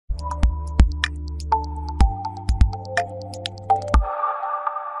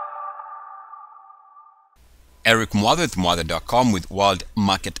Eric Muathe with Muathe.com with World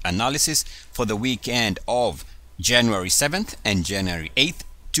Market Analysis for the weekend of January 7th and January 8th,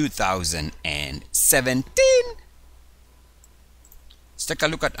 2017. Let's take a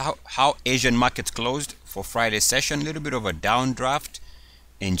look at how Asian markets closed for Friday's session. A little bit of a downdraft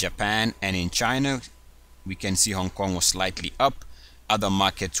in Japan and in China. We can see Hong Kong was slightly up. Other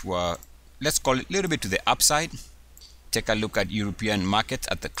markets were, let's call it, a little bit to the upside. Take a look at European markets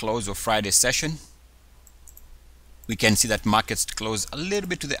at the close of Friday's session. We can see that markets close a little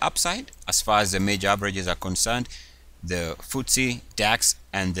bit to the upside as far as the major averages are concerned. The FTSE, DAX,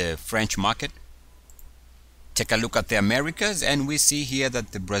 and the French market. Take a look at the Americas, and we see here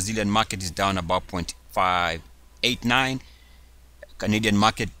that the Brazilian market is down about 0.589. Canadian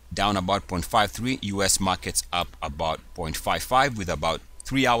market down about 0.53. US markets up about 0.55 with about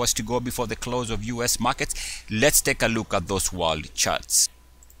 3 hours to go before the close of US markets. Let's take a look at those world charts.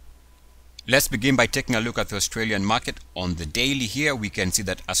 Let's begin by taking a look at the Australian market. On the daily here, we can see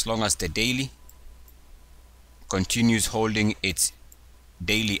that as long as the daily continues holding its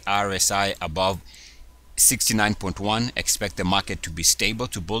daily RSI above 69.1, expect the market to be stable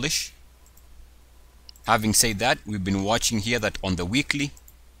to bullish. Having said that, we've been watching here that on the weekly,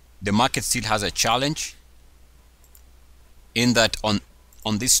 the market still has a challenge in that on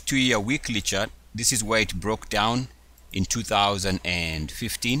this 2-year weekly chart, this is where it broke down in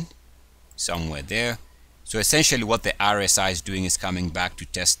 2015. Somewhere there. So essentially what the RSI is doing is coming back to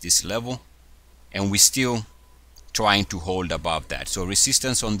test this level, and we're still trying to hold above that. So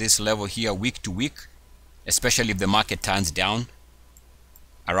resistance on this level here week to week, especially if the market turns down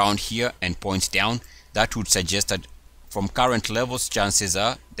around here and points down, that would suggest that from current levels, chances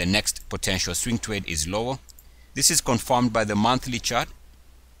are the next potential swing trade is lower. This is confirmed by the monthly chart.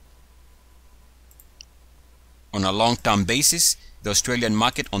 On a long-term basis, the Australian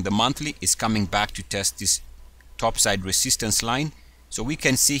market on the monthly is coming back to test this topside resistance line. So we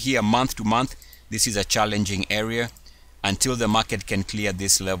can see here month to month, this is a challenging area. Until the market can clear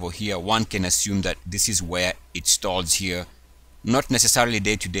this level here, one can assume that this is where it stalls here. Not necessarily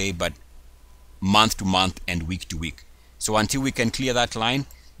day to day, but month to month and week to week. So until we can clear that line,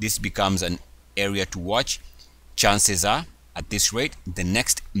 this becomes an area to watch. Chances are, at this rate, the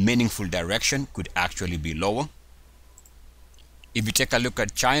next meaningful direction could actually be lower. If you take a look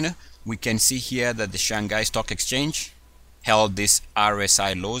at China, we can see here that the Shanghai Stock Exchange held this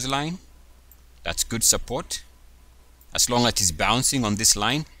RSI lows line. That's good support. As long as it is bouncing on this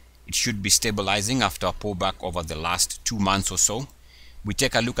line, it should be stabilizing after a pullback over the last 2 months or so. We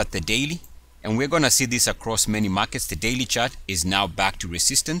take a look at the daily, and we're going to see this across many markets. The daily chart is now back to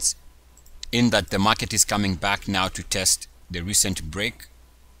resistance, in that the market is coming back now to test the recent break.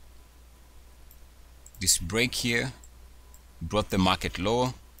 This break here brought the market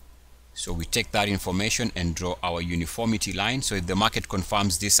lower, so we take that information and draw our uniformity line. So if the market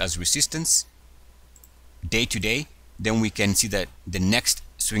confirms this as resistance day to day, then we can see that the next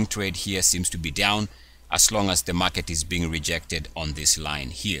swing trade here seems to be down as long as the market is being rejected on this line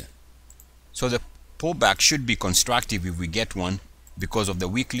here. So the pullback should be constructive if we get one because of the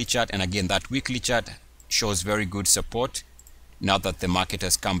weekly chart, and again that weekly chart shows very good support now that the market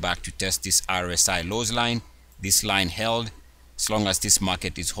has come back to test this RSI lows line. This line held. As long as this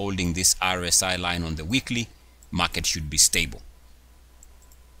market is holding this RSI line on the weekly, market should be stable.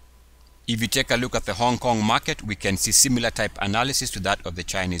 If you take a look at the Hong Kong market, we can see similar type analysis to that of the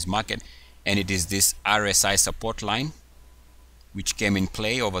Chinese market, and it is this RSI support line which came in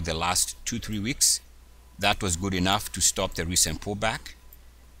play over the last 2-3 weeks. That was good enough to stop the recent pullback.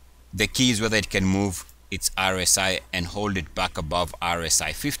 The key is whether it can move its RSI and hold it back above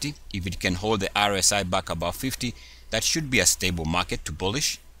RSI 50. If it can hold the RSI back above 50, that should be a stable market to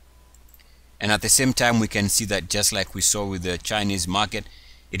bullish. And at the same time, we can see that just like we saw with the Chinese market,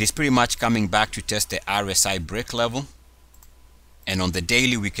 it is pretty much coming back to test the RSI break level. And on the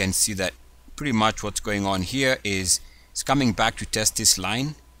daily, we can see that pretty much what's going on here is it's coming back to test this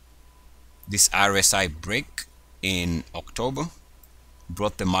line. This RSI break in October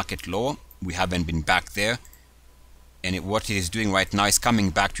brought the market lower. We haven't been back there. And what it is doing right now is coming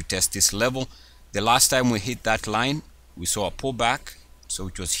back to test this level. The last time we hit that line, we saw a pullback. So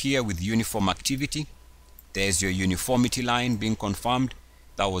it was here with uniform activity. There's your uniformity line being confirmed.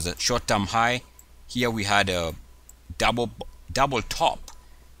 That was a short-term high. Here we had a double top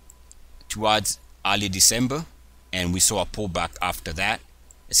towards early December, and we saw a pullback after that.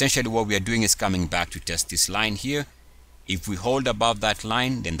 Essentially what we are doing is coming back to test this line here. If we hold above that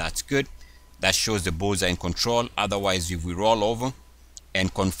line, then that's good. That shows the bulls are in control. Otherwise, if we roll over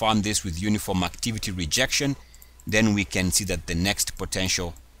and confirm this with uniform activity rejection, then we can see that the next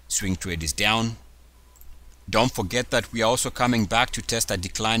potential swing trade is down. Don't forget that we are also coming back to test a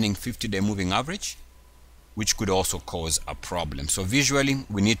declining 50-day moving average, which could also cause a problem. So visually,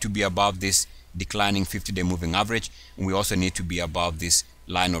 we need to be above this declining 50-day moving average, and we also need to be above this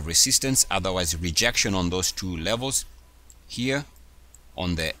line of resistance. Otherwise, rejection on those two levels here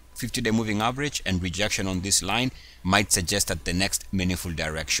on the 50-day moving average and rejection on this line might suggest that the next meaningful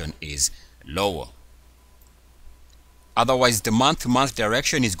direction is lower. Otherwise, the month-to-month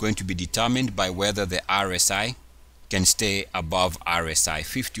direction is going to be determined by whether the RSI can stay above RSI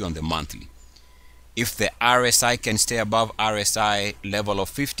 50 on the monthly. If the RSI can stay above RSI level of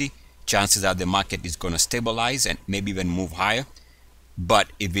 50, chances are the market is going to stabilize and maybe even move higher. But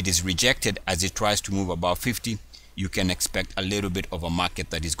if it is rejected as it tries to move above 50, you can expect a little bit of a market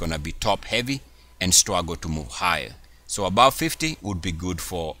that is going to be top heavy and struggle to move higher. So above 50 would be good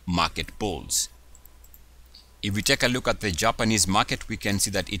for market bulls. If we take a look at the Japanese market, we can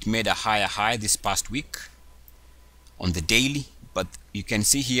see that it made a higher high this past week on the daily, but you can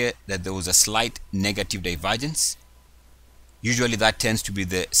see here that there was a slight negative divergence. Usually that tends to be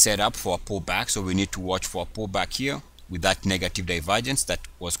the setup for a pullback, so we need to watch for a pullback here with that negative divergence that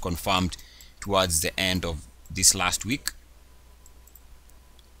was confirmed towards the end of this last week.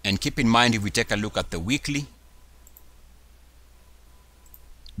 And keep in mind, if we take a look at the weekly,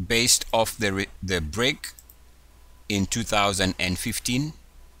 based off the break in 2015,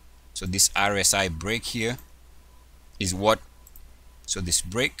 so this RSI break here is what, so this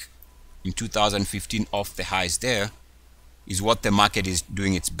break in 2015 off the highs there is what the market is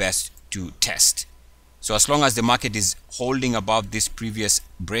doing its best to test. So as long as the market is holding above this previous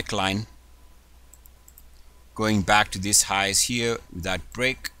break line, going back to these highs here with that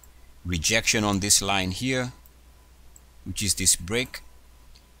break, rejection on this line here, which is this break,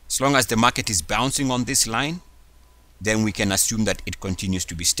 as long as the market is bouncing on this line, then we can assume that it continues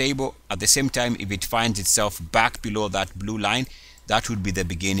to be stable. At the same time, if it finds itself back below that blue line, that would be the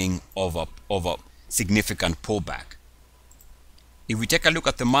beginning of a significant pullback. If we take a look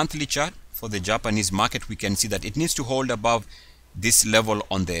at the monthly chart for the Japanese market, we can see that it needs to hold above this level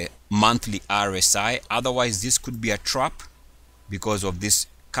on the monthly RSI. Otherwise, this could be a trap because of this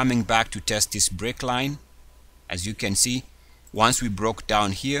coming back to test this break line. As you can see, once we broke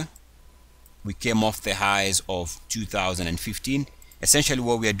down here, we came off the highs of 2015. Essentially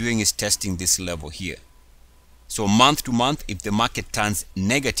what we are doing is testing this level here. So month to month, if the market turns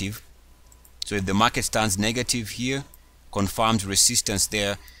negative, so if the market turns negative here, confirms resistance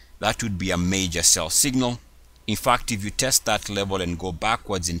there, that would be a major sell signal. In fact, if you test that level and go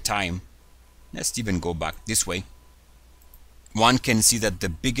backwards in time, let's even go back this way, one can see that the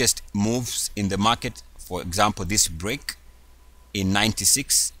biggest moves in the market, for example this break in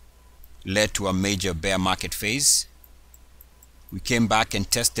 96, led to a major bear market phase. We came back and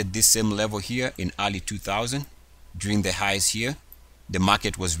tested this same level here in early 2000 during the highs here. The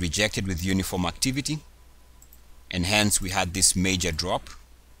market was rejected with uniform activity, and hence we had this major drop.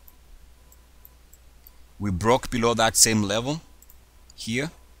 We broke below that same level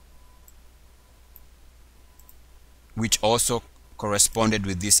here, which also corresponded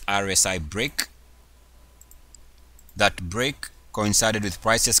with this RSI break. That break coincided with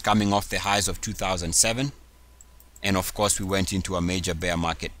prices coming off the highs of 2007, and of course we went into a major bear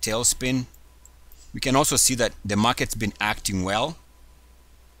market tailspin. We can also see that the market's been acting well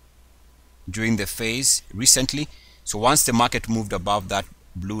during the phase recently. So once the market moved above that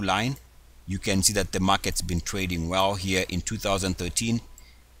blue line, you can see that the market's been trading well here in 2013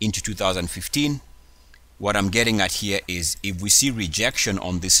 into 2015. What I'm getting at here is if we see rejection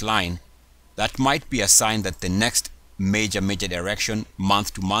on this line, that might be a sign that the next major direction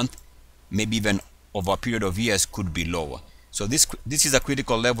month to month, maybe even over a period of years, could be lower. So this is a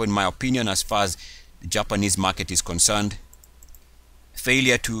critical level in my opinion as far as the Japanese market is concerned.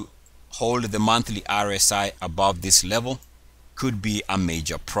 Failure to hold the monthly RSI above this level could be a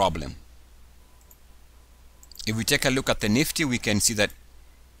major problem. If we take a look at the Nifty, we can see that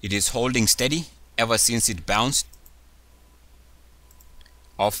it is holding steady ever since it bounced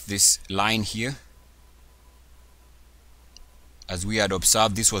off this line here. As we had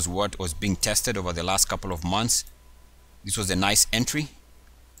observed, this was what was being tested over the last couple of months. This was a nice entry.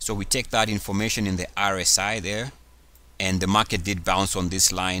 So we take that information in the RSI there, and the market did bounce on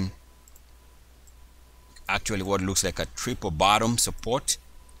this line. Actually what looks like a triple bottom support.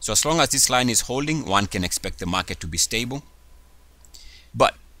 So as long as this line is holding, one can expect the market to be stable.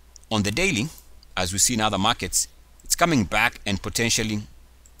 But on the daily, as we see in other markets, it's coming back, and potentially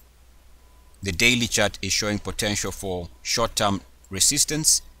the daily chart is showing potential for short-term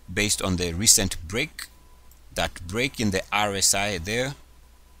resistance based on the recent break. That break in the RSI there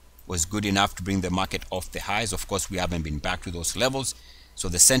was good enough to bring the market off the highs. Of course, we haven't been back to those levels, so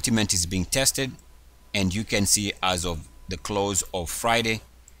the sentiment is being tested, and you can see as of the close of Friday,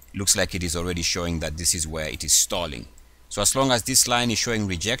 looks like it is already showing that this is where it is stalling. So as long as this line is showing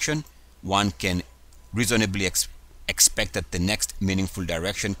rejection, one can reasonably expect that the next meaningful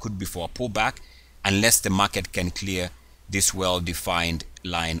direction could be for a pullback, unless the market can clear this well-defined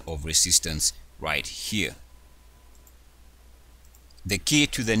line of resistance right here. The key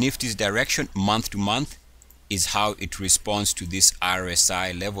to the Nifty's direction month to month is how it responds to this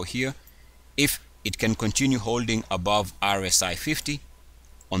RSI level here. If it can continue holding above RSI 50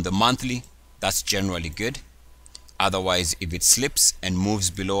 on the monthly, that's generally good. Otherwise, if it slips and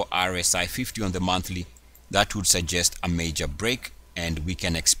moves below RSI 50 on the monthly, that would suggest a major break, and we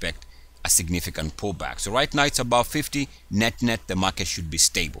can expect a significant pullback. So right now it's above 50. Net the market should be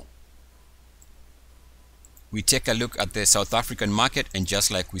stable. We take a look at the South African market, and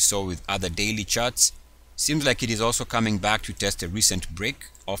just like we saw with other daily charts, seems like it is also coming back to test a recent break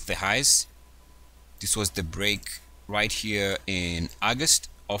off the highs. This was the break right here in August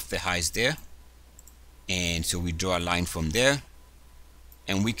off the highs there, and so we draw a line from there,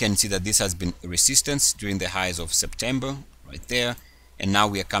 and we can see that this has been resistance during the highs of September right there, and now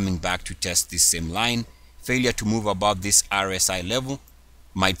we are coming back to test this same line. Failure to move above this RSI level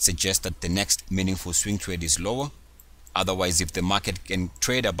might suggest that the next meaningful swing trade is lower. Otherwise, if the market can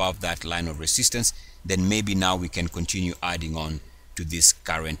trade above that line of resistance, then maybe now we can continue adding on to this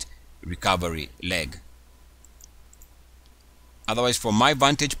current recovery leg. Otherwise, from my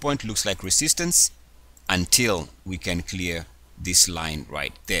vantage point, looks like resistance until we can clear this line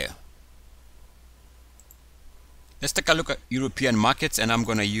right there. Let's take a look at European markets, and I'm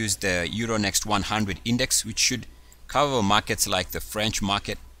going to use the Euronext 100 index, which should cover markets like the French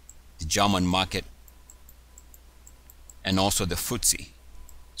market, the German market, and also the FTSE.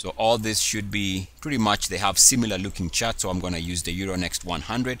 So all this should be pretty much, they have similar looking charts, so I'm going to use the Euronext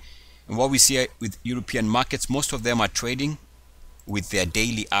 100. And what we see with European markets, most of them are trading with their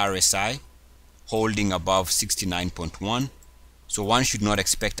daily RSI holding above 69.1. So one should not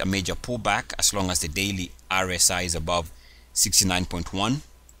expect a major pullback as long as the daily RSI is above 69.1.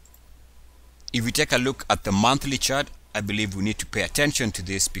 If we take a look at the monthly chart, I believe we need to pay attention to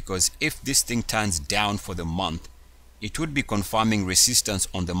this, because if this thing turns down for the month, it would be confirming resistance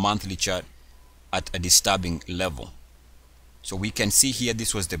on the monthly chart at a disturbing level. So we can see here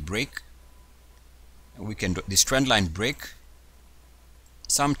this was the break. We can do this trend line break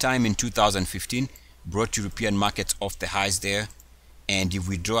sometime in 2015, brought European markets off the highs there, and if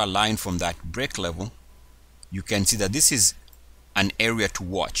we draw a line from that break level, you can see that this is an area to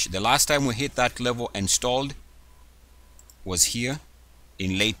watch. The last time we hit that level and stalled was here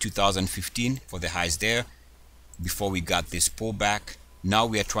in late 2015 for the highs there, before we got this pullback. Now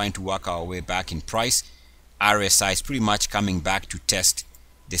we are trying to work our way back in price. RSI is pretty much coming back to test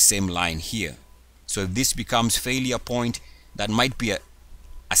the same line here. So if this becomes failure point, that might be a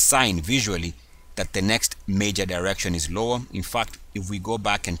sign visually that the next major direction is lower. In fact, if we go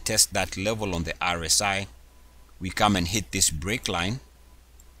back and test that level on the RSI, we come and hit this break line.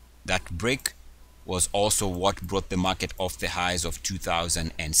 That break was also what brought the market off the highs of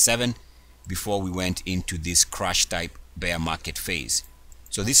 2007 before we went into this crash type bear market phase.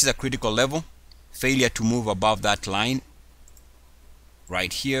 So this is a critical level. Failure to move above that line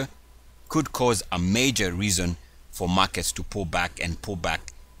right here could cause a major reason for markets to pull back, and pull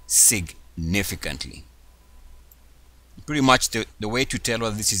back significantly. Pretty much the way to tell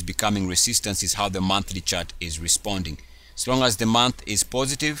whether this is becoming resistance is how the monthly chart is responding. As long as the month is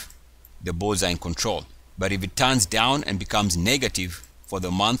positive, the bulls are in control. But if it turns down and becomes negative for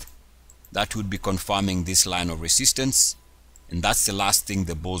the month, that would be confirming this line of resistance, and that's the last thing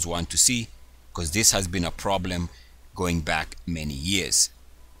the bulls want to see, because this has been a problem going back many years.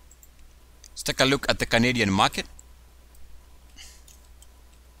 Let's take a look at the Canadian market.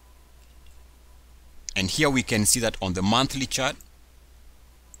 And here we can see that on the monthly chart,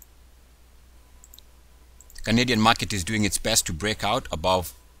 the Canadian market is doing its best to break out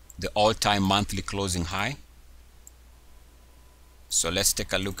above the all-time monthly closing high. So let's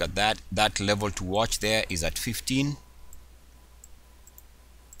take a look at that. That level to watch there is at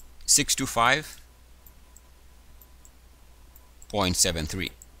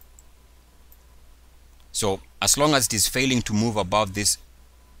 15,625.73. So as long as it is failing to move above this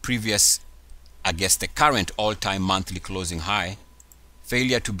previous, I guess the current all-time monthly closing high,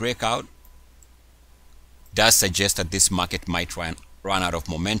 failure to break out does suggest that this market might run out of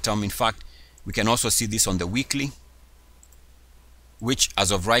momentum. In fact, we can also see this on the weekly, which as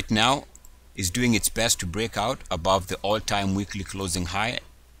of right now is doing its best to break out above the all-time weekly closing high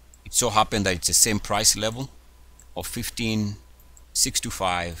It so happened that it's the same price level of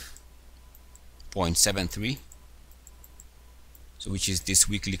 15,625.73, so which is this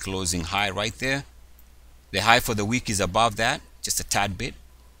weekly closing high right there. The high for the week is above that, just a tad bit,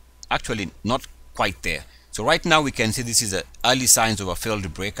 actually not quite there. So right now we can see this is early signs of a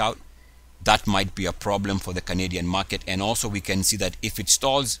failed breakout. That might be a problem for the Canadian market. And also we can see that if it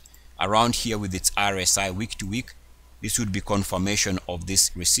stalls around here with its RSI week to week, this would be confirmation of this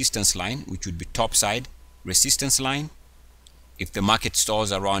resistance line, which would be topside resistance line. If the market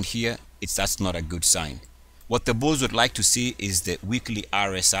stalls around here, that's not a good sign. What the bulls would like to see is the weekly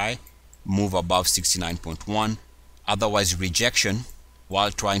RSI move above 69.1. Otherwise, rejection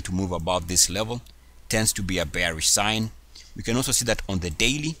while trying to move above this level tends to be a bearish sign. We can also see that on the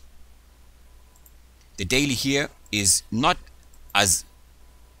daily. The daily here is not as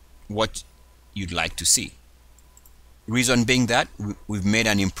what you'd like to see. Reason being that we've made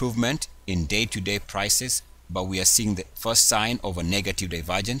an improvement in day-to-day prices, but we are seeing the first sign of a negative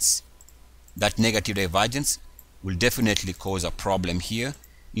divergence. That negative divergence will definitely cause a problem here.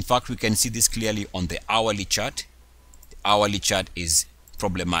 In fact, we can see this clearly on the hourly chart. The hourly chart is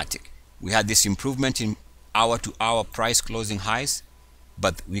problematic. We had this improvement in hour-to-hour price closing highs,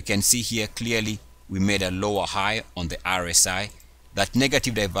 but we can see here clearly we made a lower high on the RSI. That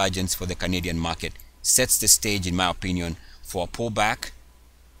negative divergence for the Canadian market sets the stage, in my opinion, for a pullback.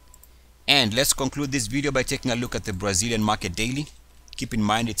 And let's conclude this video by taking a look at the Brazilian market daily. Keep in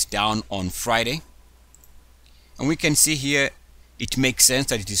mind it's down on Friday. And we can see here it makes sense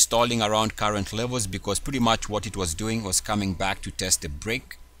that it is stalling around current levels, because pretty much what it was doing was coming back to test the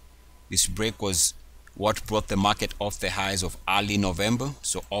break. This break was what brought the market off the highs of early November,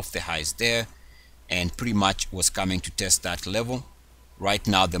 so off the highs there, and pretty much was coming to test that level. Right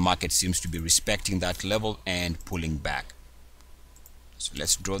now the market seems to be respecting that level and pulling back. So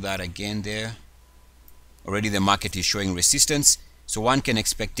let's draw that again there. Already the market is showing resistance, so one can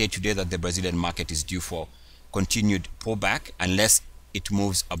expect today that the Brazilian market is due for continued pullback unless it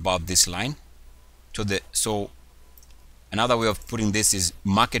moves above this line. So another way of putting this is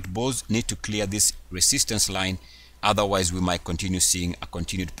market bulls need to clear this resistance line, otherwise we might continue seeing a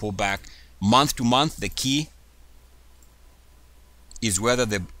continued pullback. Month to month, the key is whether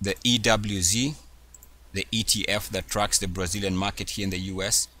the EWZ, the ETF that tracks the Brazilian market here in the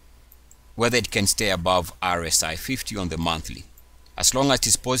US, whether it can stay above RSI 50 on the monthly. As long as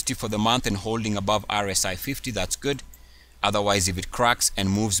it's positive for the month and holding above RSI 50, that's good. Otherwise, if it cracks and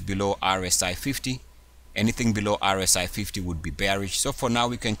moves below RSI 50, anything below RSI 50 would be bearish. So for now,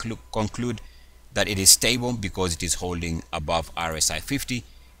 we can conclude that it is stable because it is holding above RSI 50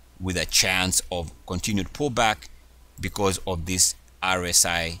 with a chance of continued pullback because of this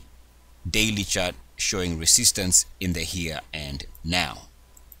RSI daily chart showing resistance in the here and now.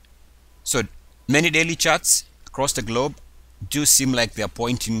 So many daily charts across the globe do seem like they're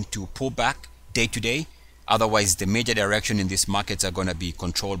pointing to pullback day to day. Otherwise, the major direction in these markets are going to be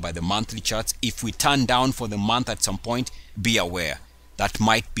controlled by the monthly charts. If we turn down for the month at some point, be aware that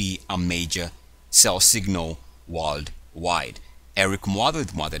might be a major sell signal worldwide. Eric Muathe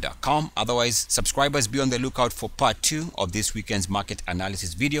with Muathe.com. Otherwise, subscribers, be on the lookout for part 2 of this weekend's market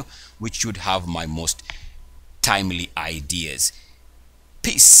analysis video, which should have my most timely ideas.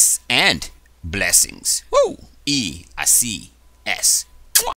 Peace and blessings. Woo! E-A-C-S.